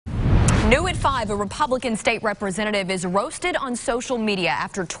New at 5, a Republican state representative is roasted on social media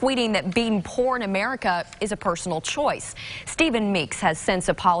after tweeting that being poor in America is a personal choice. Stephen Meeks has since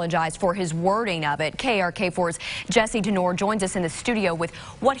apologized for his wording of it. KRK4's Jesse Denor joins us in the studio with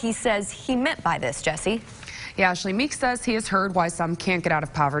what he says he meant by this. Jesse? Yeah, Ashley, Meeks says he has heard why some can't get out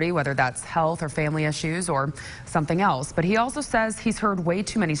of poverty, whether that's health or family issues or something else. But he also says he's heard way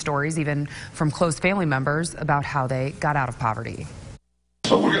too many stories, even from close family members, about how they got out of poverty.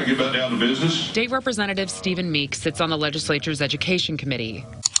 So we're going to get back down to business. State Representative Stephen Meeks sits on the legislature's Education Committee.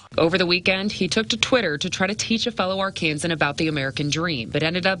 Over the weekend, he took to Twitter to try to teach a fellow Arkansan about the American dream, but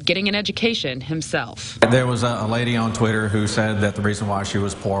ended up getting an education himself. There was a lady on Twitter who said that the reason why she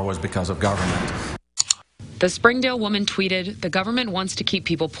was poor was because of government. The Springdale woman tweeted, "The government wants to keep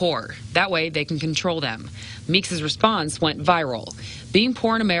people poor. That way they can control them." Meeks' response went viral. Being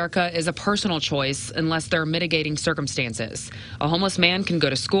poor in America is a personal choice unless there are mitigating circumstances. A homeless man can go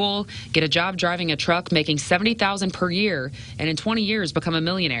to school, get a job driving a truck making $70,000 per year, and in 20 years become a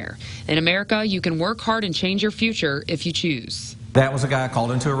millionaire. In America, you can work hard and change your future if you choose. That was a guy I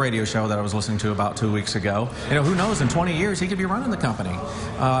called into a radio show that I was listening to about 2 weeks ago. You know, who knows, in 20 years he could be running the company.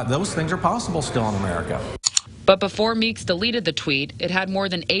 Those things are possible still in America. But before Meeks deleted the tweet, it had more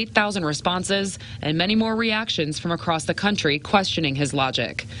than 8,000 responses and many more reactions from across the country questioning his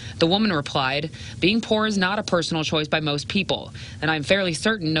logic. The woman replied, "Being poor is not a personal choice by most people, and I'm fairly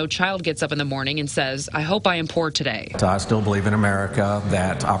certain no child gets up in the morning and says, 'I hope I am poor today.'" I still believe in America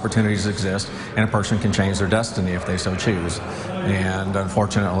that opportunities exist and a person can change their destiny if they so choose. And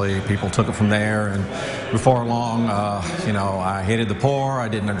unfortunately, people took it from there, and before long, I hated the poor, I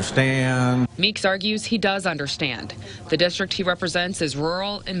didn't understand. Meeks argues he does understand. The district he represents is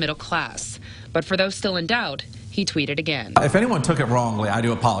rural and middle class. But for those still in doubt, he tweeted again. If anyone took it wrongly, I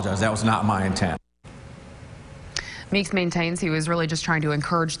do apologize. That was not my intent. Meeks maintains he was really just trying to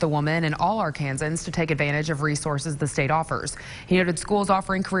encourage the woman and all Arkansans to take advantage of resources the state offers. He noted schools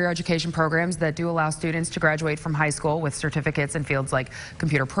offering career education programs that do allow students to graduate from high school with certificates in fields like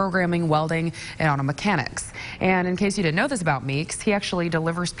computer programming, welding, and auto mechanics. And in case you didn't know this about Meeks, he actually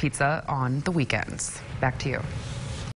delivers pizza on the weekends. Back to you.